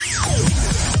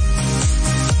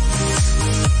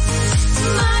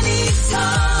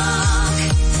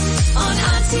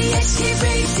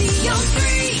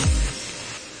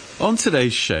On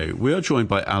today's show, we are joined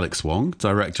by Alex Wong,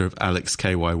 Director of Alex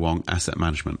KY Wong Asset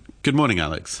Management. Good morning,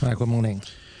 Alex. Hi, good morning.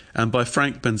 And by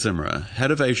Frank Benzimra, Head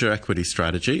of Asia Equity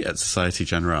Strategy at Societe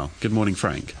Generale. Good morning,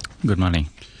 Frank. Good morning.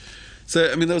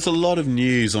 So, there was a lot of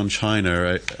news on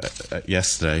China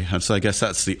yesterday, and so I guess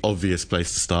that's the obvious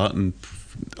place to start. And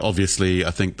obviously, I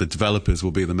think the developers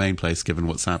will be the main place, given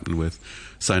what's happened with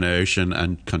Sino-Ocean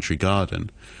and Country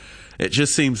Garden. It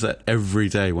just seems that every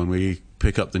day when we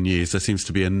pick up the news, there seems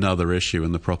to be another issue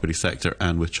in the property sector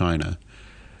and with China.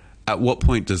 At what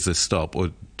point does this stop, or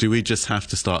do we just have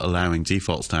to start allowing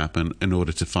defaults to happen in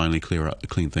order to finally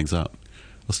clean things up?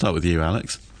 I'll start with you,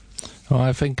 Alex. Well,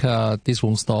 I think this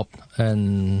won't stop,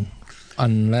 and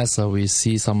unless we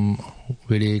see some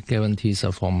really guarantees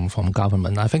from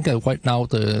government. I think right now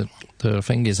the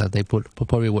thing is that they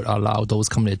probably would allow those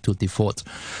companies to default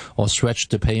or stretch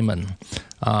the payment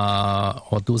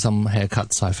or do some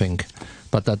haircuts, I think.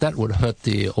 But that would hurt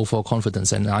the overall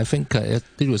confidence, and I think it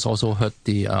will also hurt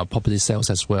the property sales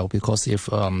as well, because if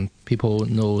people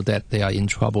know that they are in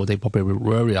trouble, they probably will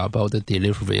worry about the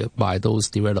delivery by those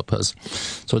developers.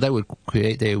 So that would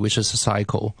create a vicious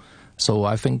cycle. So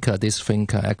I think this thing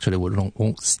actually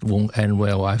won't end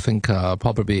well. I think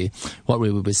probably what we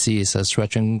will see is a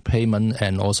stretching payment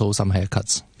and also some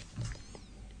haircuts.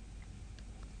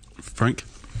 Frank?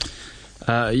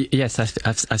 Yes,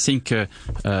 I think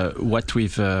what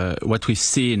we've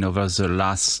seen over the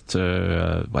last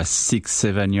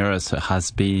 6-7 years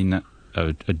has been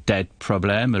a debt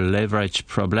problem, a leverage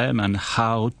problem, and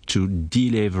how to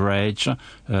deleverage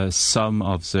some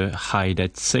of the high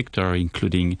debt sector,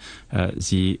 including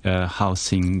the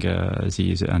housing and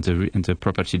the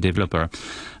property developer.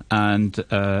 And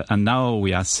now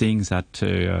we are seeing that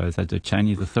the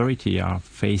Chinese authority are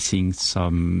facing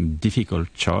some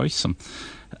difficult choice,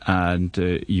 and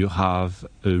you have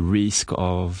a risk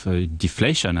of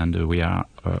deflation, and we are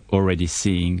already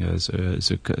seeing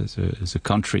the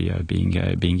country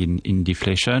being in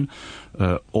deflation,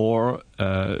 or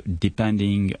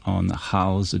depending on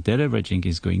how the deleveraging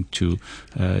is going to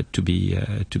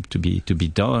be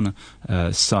done,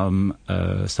 some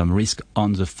risk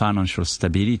on the financial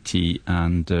stability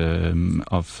and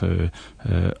of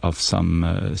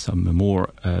some more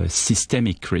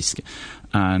systemic risk,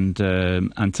 and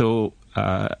so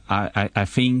I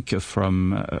think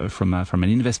from an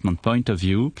investment point of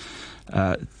view,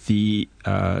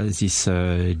 this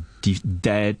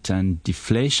debt and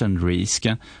deflation risk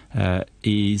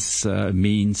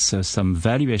means some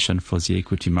valuation for the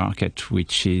equity market,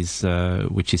 which is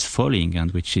falling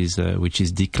and which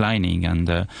is declining,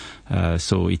 and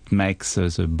so it makes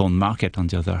the bond market, on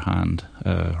the other hand,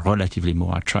 relatively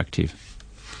more attractive.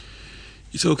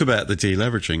 You talk about the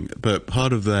deleveraging, but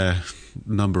part of their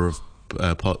number of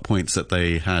points that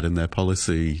they had in their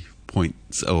policy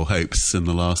points or hopes in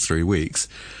the last 3 weeks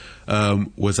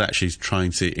was actually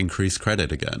trying to increase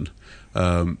credit again.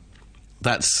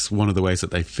 That's one of the ways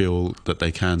that they feel that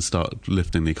they can start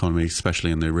lifting the economy,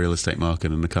 especially in the real estate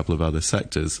market and a couple of other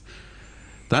sectors.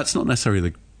 That's not necessarily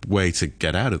the way to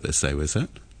get out of this, though, is it?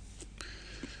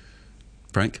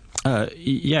 Frank?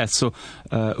 Yes, so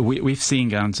we've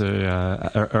seen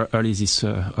early this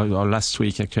or last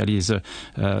week actually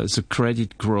the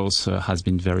credit growth has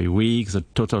been very weak. The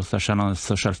total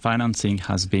social financing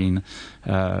has been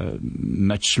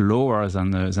much lower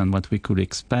than what we could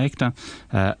expect,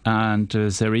 and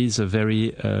there is a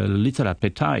very little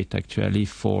appetite actually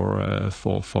for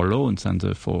loans, and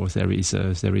there is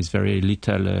very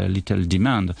little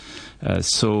demand.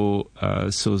 So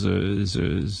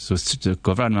the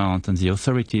government and the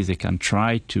authorities, they can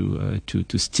try to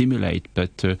stimulate,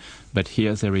 but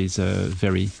here there is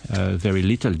very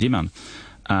little demand,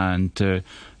 and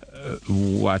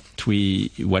what we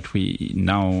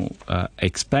now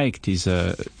expect is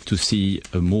to see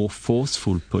a more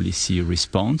forceful policy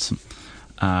response,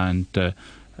 and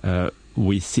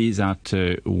we see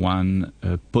that one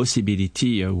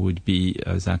possibility would be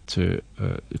that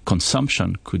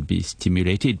consumption could be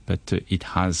stimulated, but it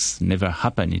has never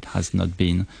happened. It has not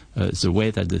been the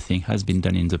way that the thing has been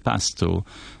done in the past. So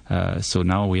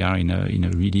now we are in a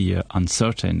really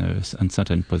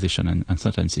uncertain position and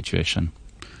uncertain situation.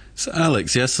 So,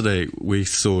 Alex, yesterday we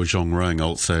saw Zhongrong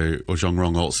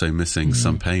also missing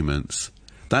some payments.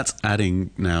 That's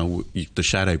adding now the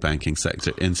shadow banking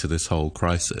sector into this whole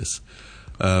crisis.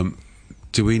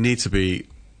 Do we need to be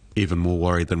even more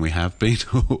worried than we have been?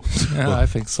 Yeah, I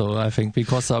think so. I think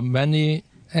because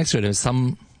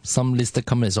some listed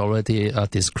companies already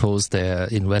disclosed their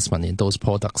investment in those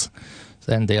products,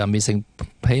 and they are missing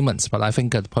payments. But I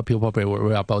think that people probably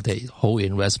worry about the whole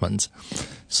investment.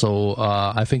 So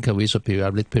I think we should be a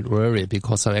little bit worried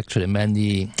because actually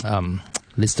many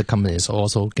listed companies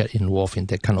also get involved in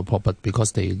that kind of product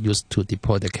because they used to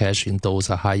deploy the cash in those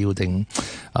high-yielding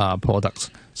products.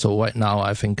 So right now,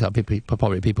 I think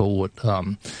people would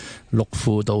look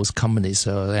through those companies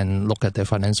and look at their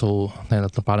financial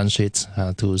the balance sheets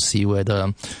to see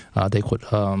whether they could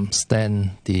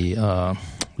stand the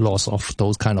loss of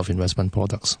those kind of investment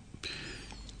products.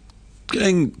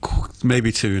 Going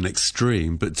maybe to an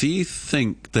extreme, but do you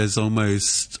think there's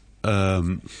almost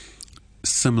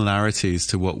similarities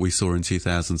to what we saw in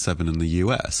 2007 in the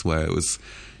US, where it was,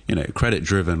 credit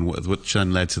driven, which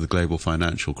then led to the global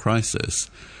financial crisis?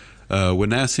 We're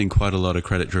now seeing quite a lot of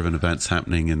credit driven events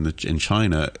happening in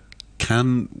China.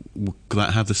 Can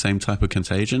that have the same type of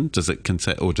contagion? Does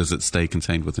it stay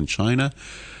contained within China?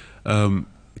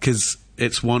 Because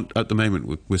it's one at the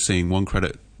moment. We're seeing one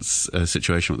credit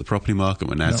situation with the property market.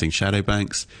 We're now seeing shadow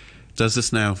banks. Does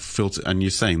this now filter? And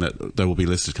you're saying that there will be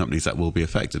listed companies that will be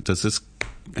affected.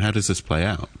 How does this play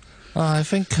out? I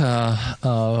think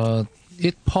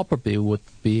it probably would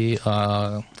be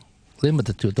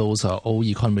limited to those old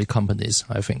economy companies.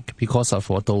 I think because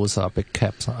for those big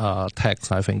caps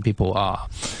techs, I think people are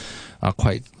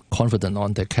quite confident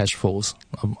on their cash flows,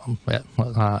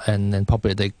 and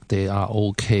probably they are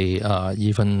okay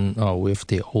even with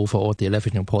the overall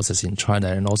deleveraging process in China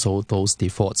and also those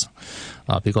defaults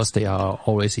because they are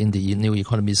always in the new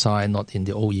economy side, not in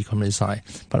the old economy side.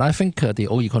 But I think the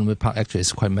old economy part actually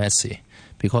is quite messy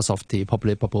because of the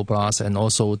public bubble blast, and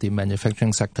also the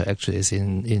manufacturing sector actually is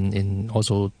in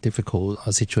also difficult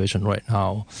situation right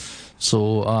now.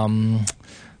 So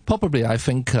probably, I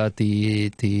think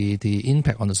the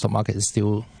impact on the stock market is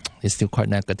still quite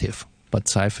negative.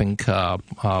 But I think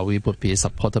we would be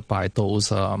supported by those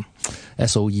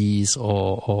SOEs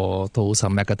or those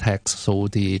mega techs. So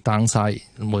the downside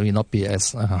will not be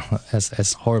as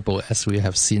horrible as we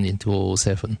have seen in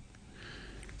 2007.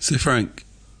 So Frank,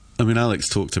 Alex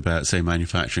talked about, say,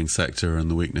 manufacturing sector and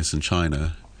the weakness in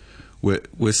China.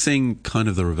 We're seeing kind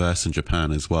of the reverse in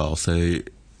Japan as well. So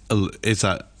is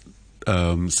that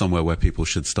somewhere where people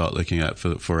should start looking at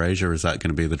for Asia? Is that going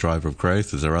to be the driver of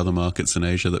growth? Is there other markets in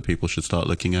Asia that people should start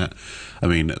looking at? At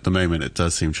the moment, it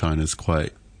does seem China's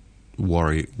quite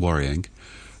worrying.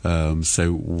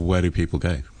 So where do people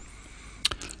go?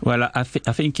 Well, I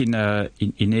think in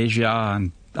Asia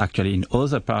and actually in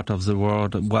other parts of the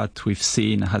world, what we've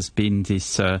seen has been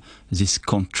this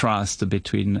contrast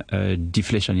between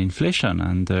deflation and inflation,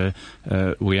 and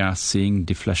we are seeing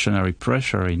deflationary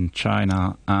pressure in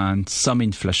China and some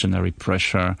inflationary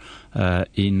pressure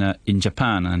in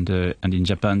Japan, and in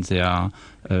Japan they are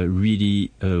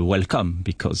really welcome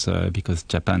because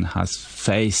Japan has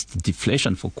faced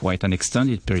deflation for quite an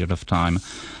extended period of time,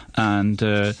 and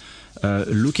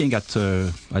looking at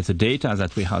the data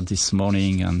that we had this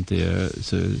morning and the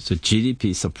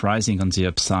GDP surprising on the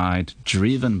upside,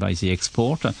 driven by the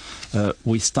export,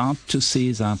 we start to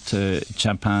see that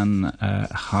Japan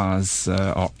has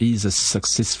or is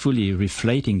successfully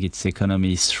reflating its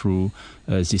economy through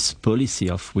this policy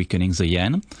of weakening the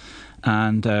yen.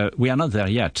 And we are not there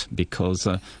yet because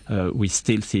we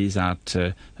still see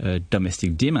that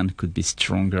domestic demand could be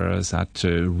stronger, that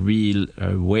real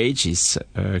wages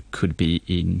could be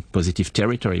in positive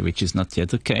territory, which is not yet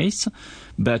the case.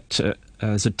 But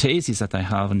the thesis that I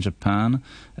have in Japan,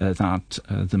 that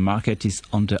the market is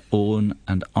underowned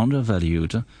and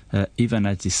undervalued, even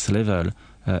at this level,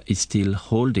 is still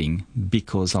holding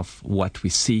because of what we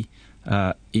see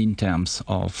in terms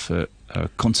of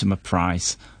consumer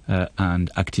price and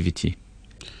activity.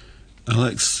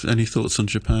 Alex, any thoughts on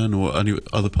Japan or any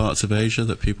other parts of Asia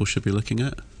that people should be looking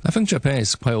at? I think Japan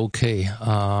is quite okay.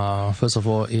 First of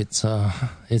all, it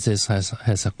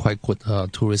has a quite good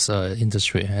tourist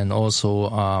industry, and also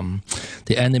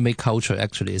the anime culture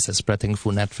actually is spreading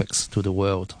through Netflix to the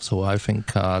world. So I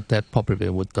think that probably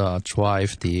would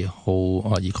drive the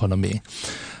whole economy.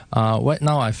 Right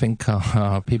now, I think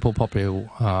people probably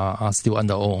are still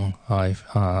underowned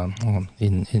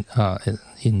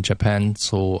in Japan.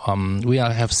 So we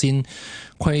have seen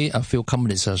quite a few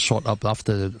companies short up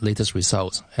after the latest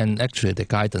results, and actually the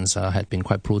guidance had been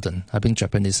quite prudent. I think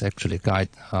Japanese actually guide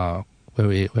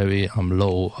very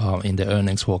low in the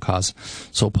earnings forecast.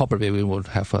 So probably we would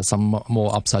have some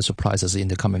more upside surprises in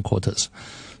the coming quarters.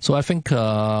 So I think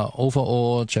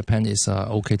overall Japan is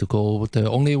okay to go. The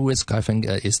only risk I think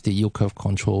is the yield curve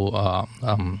control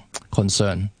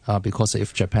concern, because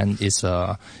if Japan is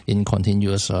in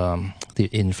continuous the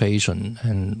inflation,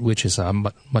 and which is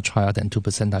much higher than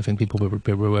 2%, I think people will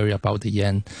be worried about the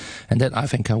yen, and that I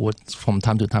think would from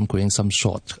time to time create some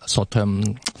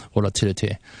short-term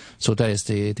volatility. So that is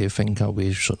the thing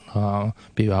we should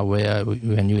be aware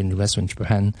when you invest in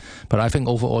Japan. But I think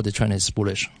overall the trend is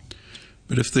bullish.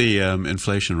 But if the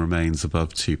inflation remains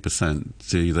above 2%,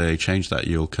 do they change that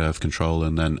yield curve control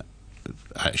and then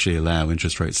actually allow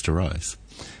interest rates to rise?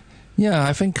 Yeah,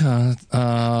 I think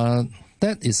that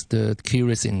is the key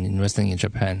risk in investing in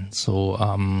Japan. So,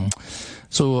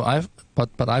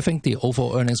 but I think the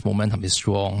overall earnings momentum is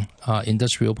strong.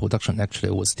 Industrial production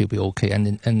actually will still be okay,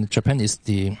 and Japan is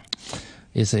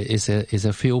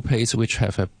a few place which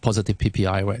have a positive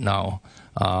PPI right now,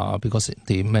 because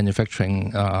the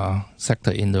manufacturing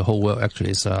sector in the whole world actually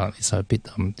is a bit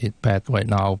bad right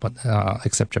now, but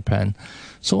except Japan.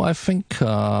 So I think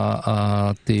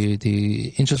the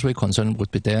interest rate concern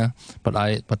would be there, but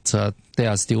there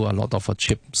are still a lot of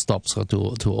cheap stocks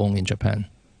to own in Japan.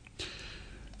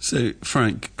 So,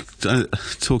 Frank,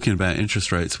 talking about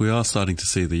interest rates, we are starting to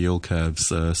see the yield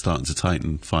curves starting to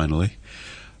tighten finally.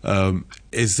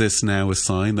 Is this now a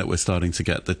sign that we're starting to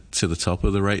get to the top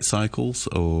of the rate cycles,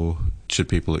 or should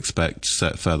people expect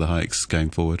further hikes going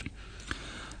forward?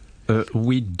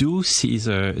 We do see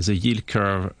the yield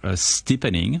curve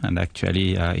steepening, and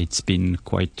actually it's been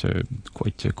quite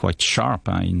sharp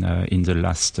in the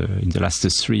last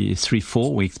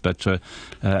 3-4 weeks. But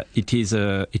it is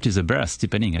a bear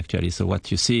steepening actually. So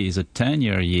what you see is a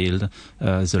 10-year yield,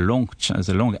 the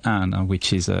long end,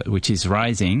 which is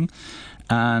rising.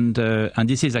 And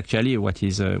this is actually what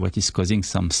is causing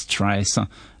some stress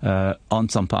on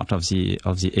some part of the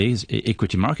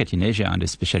equity market in Asia, and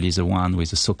especially the one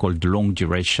with the so-called long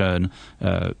duration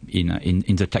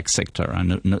in the tech sector,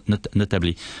 and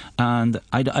notably. And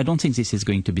I don't think this is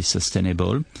going to be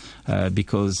sustainable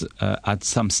because at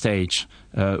some stage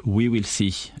we will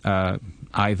see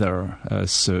either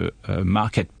the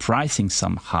market pricing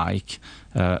some hike,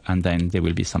 and then there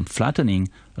will be some flattening,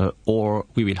 or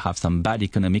we will have some bad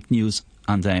economic news,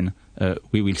 and then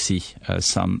we will see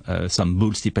some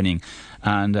bull steepening,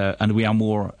 and we are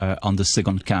more on the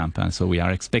second camp, and so we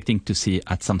are expecting to see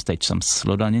at some stage some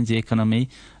slowdown in the economy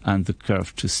and the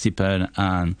curve to steepen,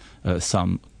 and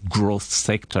some growth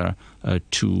sector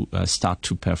to start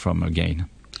to perform again.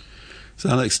 So,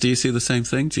 Alex, do you see the same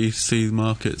thing? Do you see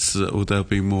markets, will there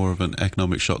be more of an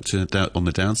economic shock on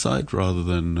the downside rather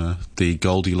than the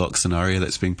Goldilocks scenario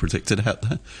that's being predicted out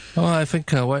there? Well, I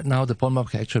think right now the bond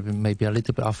market actually may be a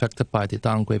little bit affected by the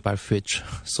downgrade by Fitch.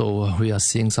 So we are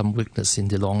seeing some weakness in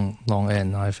the long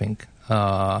end, I think.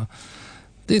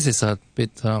 This is a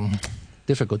bit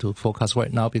difficult to forecast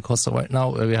right now, because right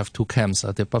now we have two camps,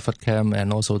 the Buffett camp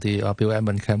and also the Bill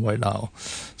Ackman camp right now.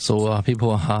 So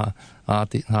people are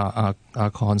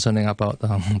concerning about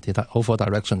the overall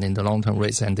direction in the long-term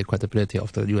rates and the credibility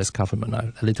of the U.S. government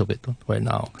a little bit right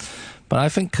now. But I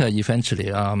think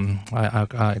eventually,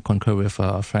 I concur with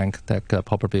Frank that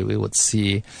probably we would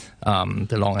see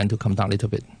the long end to come down a little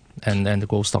bit, and then the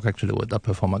gold stock actually would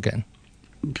perform again.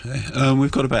 Okay,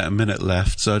 we've got about a minute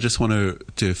left, so I just want to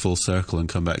do a full circle and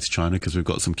come back to China, because we've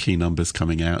got some key numbers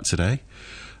coming out today.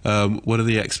 What are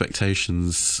the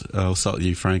expectations? I'll start with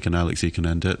you, Frank, and Alex, you can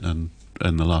end it, and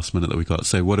in the last minute that we've got.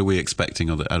 So what are we expecting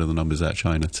out of the numbers out of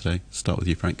China today? Start with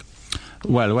you, Frank.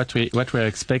 Well, what we're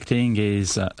expecting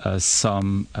is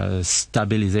some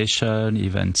stabilization,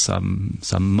 even some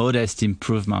modest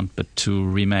improvement, but to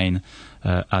remain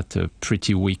at a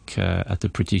pretty weak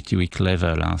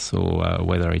level. So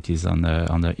whether it is on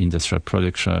the industrial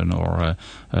production or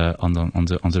on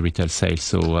the retail sales.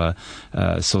 So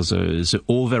the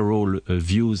overall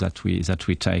view that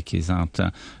we take is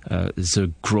that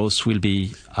the growth will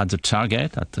be at the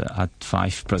target at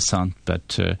 5%,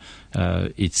 but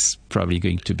it's probably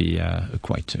going to be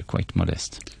quite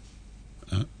modest.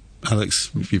 Alex,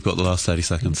 you've got the last 30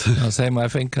 seconds. Same. I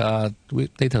think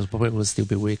data probably will still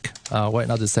be weak. Right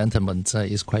now the sentiment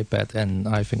is quite bad, and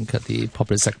I think the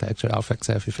public sector actually affects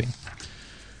everything.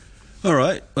 All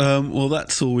right. Well,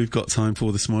 that's all we've got time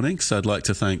for this morning. So I'd like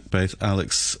to thank both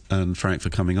Alex and Frank for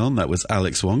coming on. That was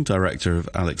Alex Wong, Director of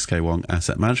Alex K. Wong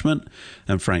Asset Management,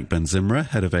 and Frank Benzimra,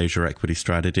 Head of Asia Equity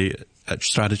Strategy at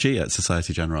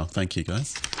Societe Generale. Thank you,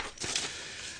 guys.